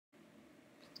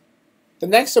The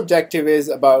next objective is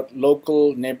about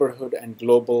local, neighborhood, and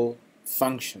global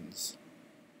functions.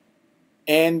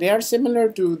 And they are similar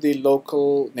to the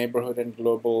local, neighborhood, and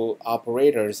global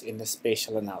operators in the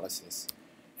spatial analysis.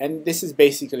 And this is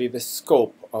basically the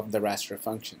scope of the raster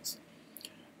functions.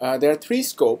 There are three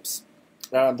scopes.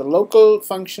 The local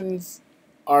functions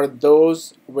are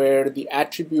those where the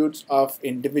attributes of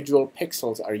individual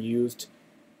pixels are used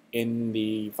in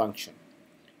the function.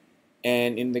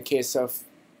 And in the case of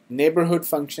neighborhood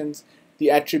functions,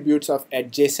 the attributes of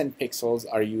adjacent pixels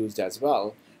are used as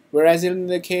well. Whereas in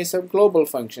the case of global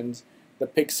functions, the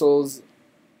pixels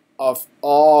of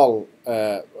all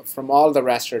from all the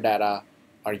raster data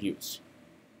are used.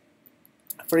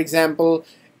 For example,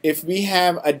 if we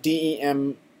have a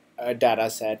DEM data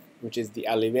set, which is the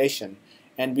elevation,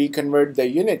 and we convert the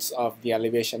units of the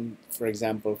elevation, for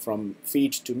example, from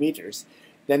feet to meters,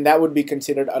 then that would be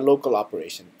considered a local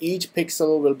operation. Each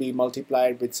pixel will be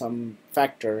multiplied with some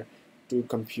factor to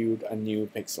compute a new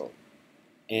pixel.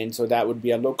 And so that would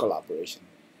be a local operation.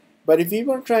 But if we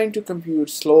were trying to compute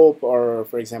slope or,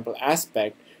 for example,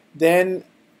 aspect, then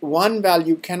one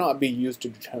value cannot be used to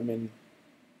determine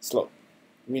slope.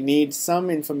 We need some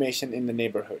information in the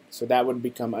neighborhood. So that would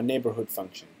become a neighborhood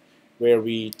function, where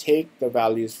we take the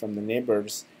values from the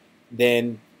neighbors,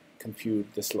 then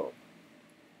compute the slope.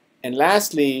 And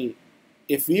lastly,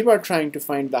 if we were trying to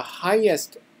find the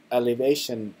highest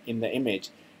elevation in the image,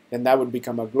 then that would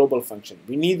become a global function.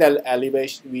 We need the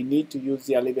elevation. We need to use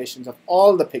the elevations of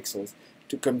all the pixels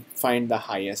to find the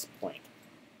highest point.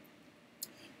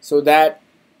 So that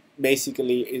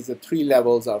basically is the three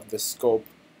levels of the scope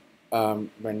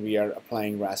when we are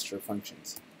applying raster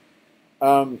functions.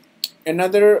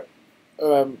 Another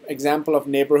example of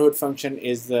neighborhood function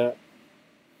is the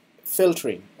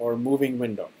filtering or moving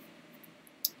window.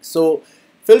 So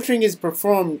filtering is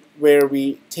performed where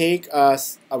we take a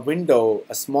window,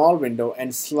 a small window,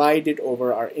 and slide it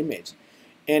over our image.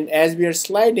 And as we are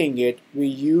sliding it, we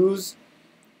use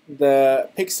the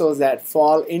pixels that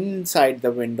fall inside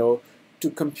the window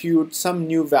to compute some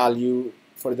new value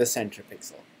for the center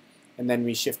pixel. And then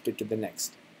we shift it to the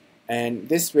next. And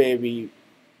this way we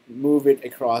move it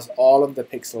across all of the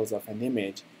pixels of an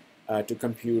image to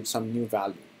compute some new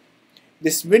value.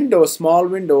 This window, small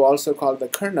window, also called the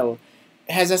kernel,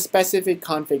 has a specific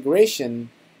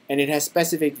configuration, and it has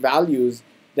specific values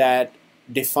that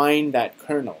define that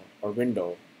kernel or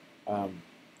window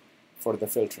for the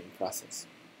filtering process.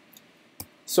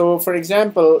 So for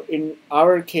example, in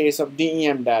our case of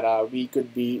DEM data, we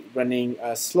could be running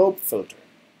a slope filter.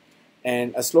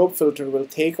 And a slope filter will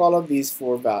take all of these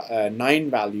 9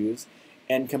 values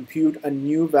and compute a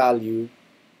new value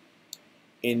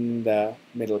in the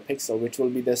middle pixel, which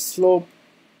will be the slope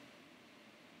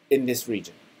in this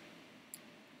region.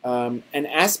 An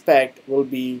aspect will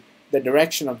be the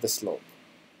direction of the slope.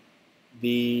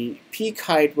 The peak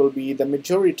height will be the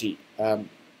majority, the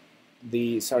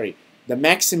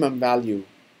maximum value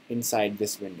inside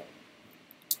this window.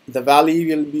 The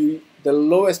value will be the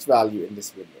lowest value in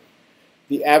this window.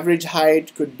 The average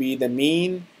height could be the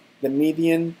mean, the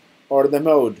median, or the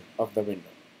mode of the window.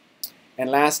 And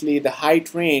lastly, the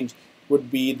height range would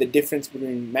be the difference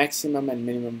between maximum and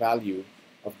minimum value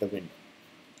of the window.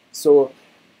 So,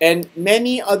 and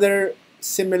many other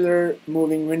similar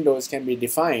moving windows can be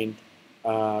defined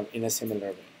in a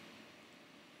similar way.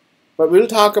 But we'll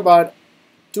talk about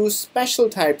two special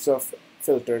types of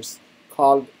filters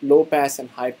called low-pass and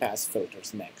high-pass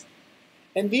filters next.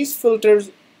 And these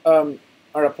filters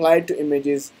are applied to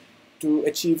images to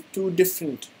achieve two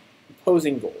different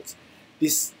opposing goals.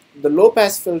 The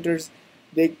low-pass filters,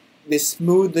 they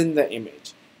smoothen the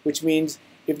image, which means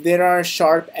if there are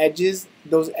sharp edges,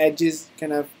 those edges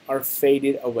kind of are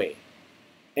faded away.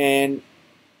 And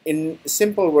in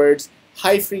simple words,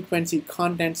 high-frequency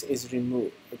content is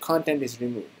removed.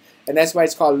 And that's why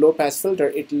it's called low-pass filter.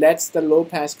 It lets the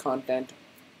low-pass content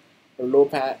or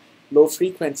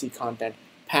low-frequency content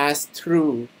pass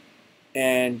through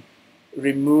and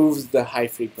removes the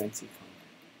high-frequency content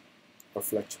or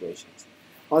fluctuations.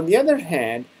 On the other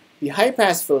hand, the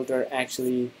high-pass filter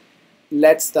actually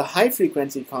lets the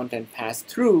high-frequency content pass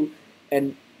through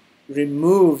and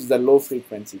removes the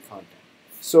low-frequency content.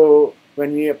 So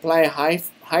when we apply a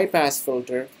high-pass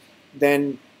filter,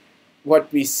 then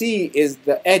what we see is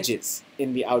the edges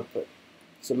in the output.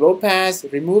 So low-pass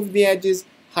removes the edges,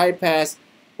 high-pass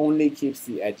only keeps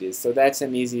the edges. So that's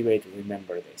an easy way to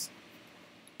remember this.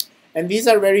 And these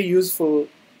are very useful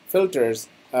filters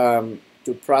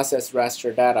to process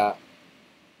raster data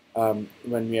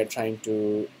when we are trying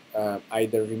to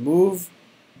either remove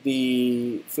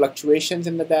the fluctuations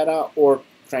in the data or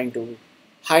trying to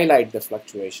highlight the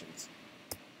fluctuations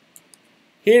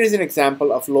Here is an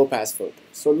example of low-pass filter.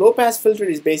 So low-pass filter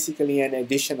is basically an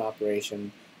addition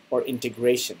operation or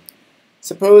integration.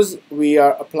 Suppose we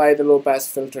apply the low-pass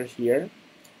filter here,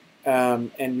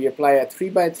 and we apply a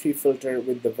 3x3 filter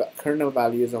with the kernel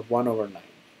values of 1 over 9.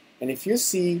 And if you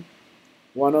see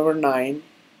 1 over 9,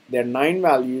 there are 9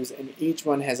 values, and each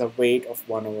one has a weight of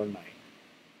 1 over 9.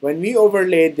 When we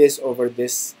overlay this over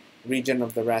this region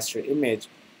of the raster image,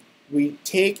 we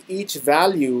take each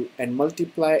value and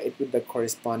multiply it with the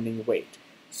corresponding weight.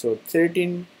 So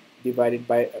 13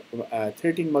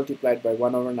 multiplied by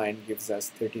 1 over 9 gives us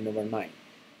 13 over 9.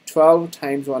 12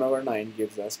 times 1 over 9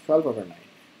 gives us 12 over 9.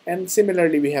 And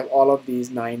similarly, we have all of these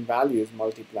 9 values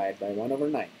multiplied by 1 over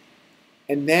 9.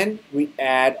 And then we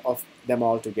add of them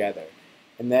all together.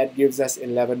 And that gives us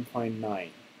 11.9.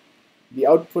 The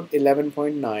output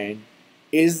 11.9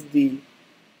 is the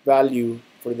value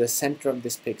for the center of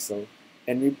this pixel,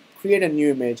 and we create a new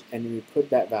image and we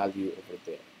put that value over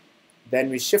there.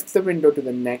 Then we shift the window to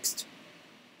the next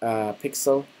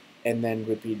pixel and then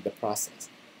repeat the process.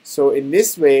 So in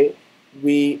this way,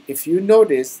 if you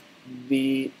notice,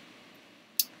 the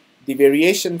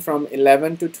variation from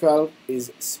 11 to 12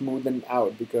 is smoothened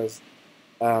out because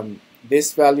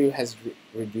this value has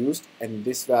reduced and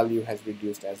this value has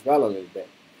reduced as well a little bit.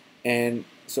 And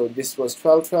so this was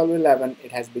 12, 12, 11.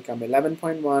 It has become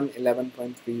 11.1,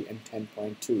 11.3, and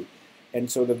 10.2. And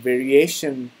so the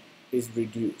variation is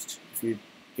reduced.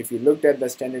 If you looked at the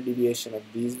standard deviation of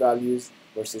these values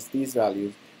versus these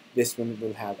values, this one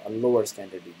will have a lower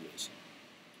standard deviation.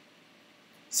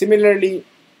 Similarly,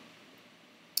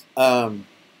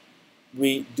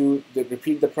 we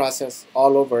repeat the process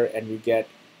all over, and we get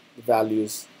the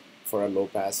values for a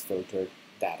low-pass filter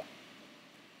data.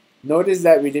 Notice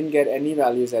that we didn't get any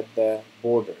values at the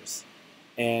borders,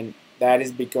 and that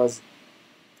is because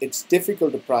it's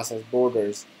difficult to process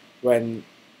borders when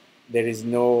there is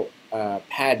no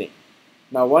padding.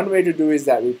 Now, one way to do is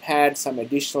that we pad some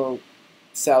additional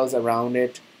cells around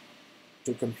it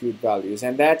to compute values,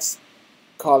 and that's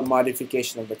called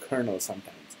modification of the kernel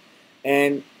sometimes.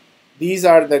 And these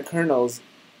are the kernels,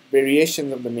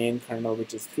 variations of the main kernel,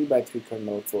 which is 3x3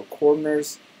 kernel for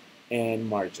corners and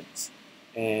margins.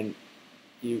 And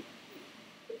you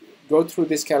go through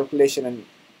this calculation and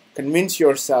convince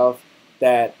yourself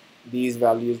that these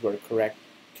values were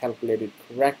calculated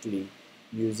correctly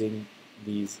using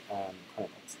these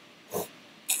kernels.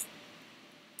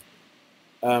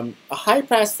 A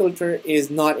high-pass filter is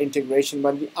not integration,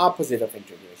 but the opposite of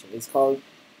integration. It's called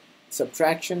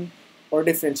subtraction or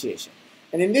differentiation.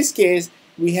 And in this case,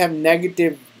 we have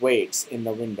negative weights in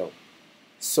the window,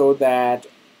 so that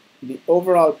the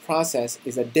overall process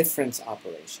is a difference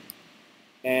operation.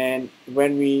 And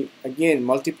when we, again,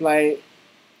 multiply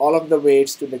all of the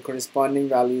weights to the corresponding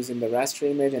values in the raster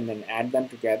image and then add them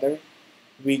together,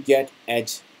 we get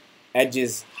edges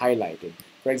highlighted.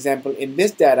 For example, in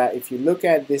this data, if you look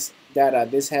at this data,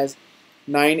 this has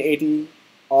 980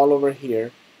 all over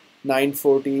here,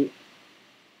 940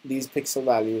 these pixel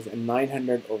values, and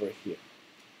 900 over here.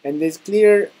 And there's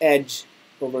clear edge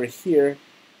over here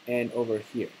and over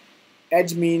here.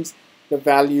 Edge means the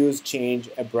values change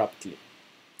abruptly.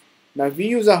 Now, if we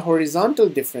use a horizontal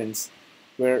difference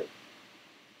where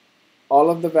all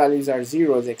of the values are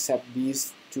zeros except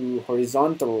these two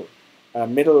horizontal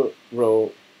middle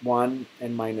row, 1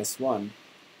 and -1,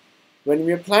 when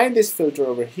we apply this filter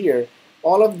over here,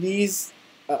 all of these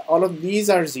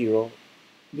are 0,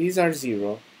 these are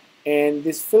 0, and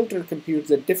this filter computes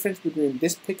the difference between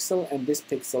this pixel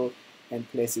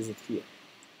and places it here.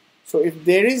 So if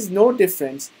there is no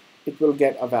difference, it will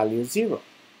get a value 0.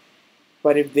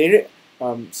 But if there,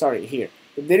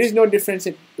 if there is no difference,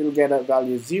 it will get a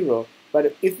value 0.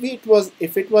 But if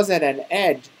it was at an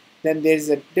edge, then there is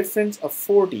a difference of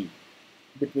 40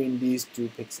 between these two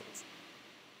pixels,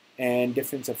 and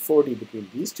difference of 40 between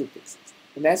these two pixels.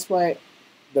 And that's why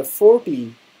the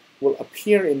 40 will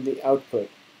appear in the output,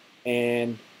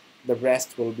 and the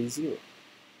rest will be 0.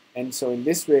 And so in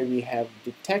this way, we have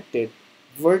detected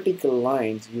vertical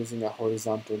lines using a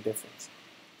horizontal difference.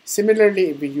 Similarly,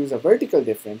 if we use a vertical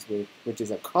difference, which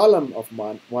is a column of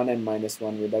 1 and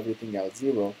 -1 with everything else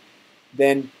 0,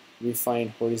 then we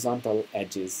find horizontal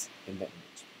edges in the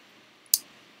image.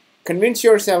 Convince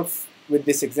yourself with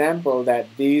this example that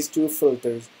these two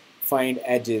filters find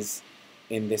edges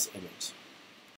in this image.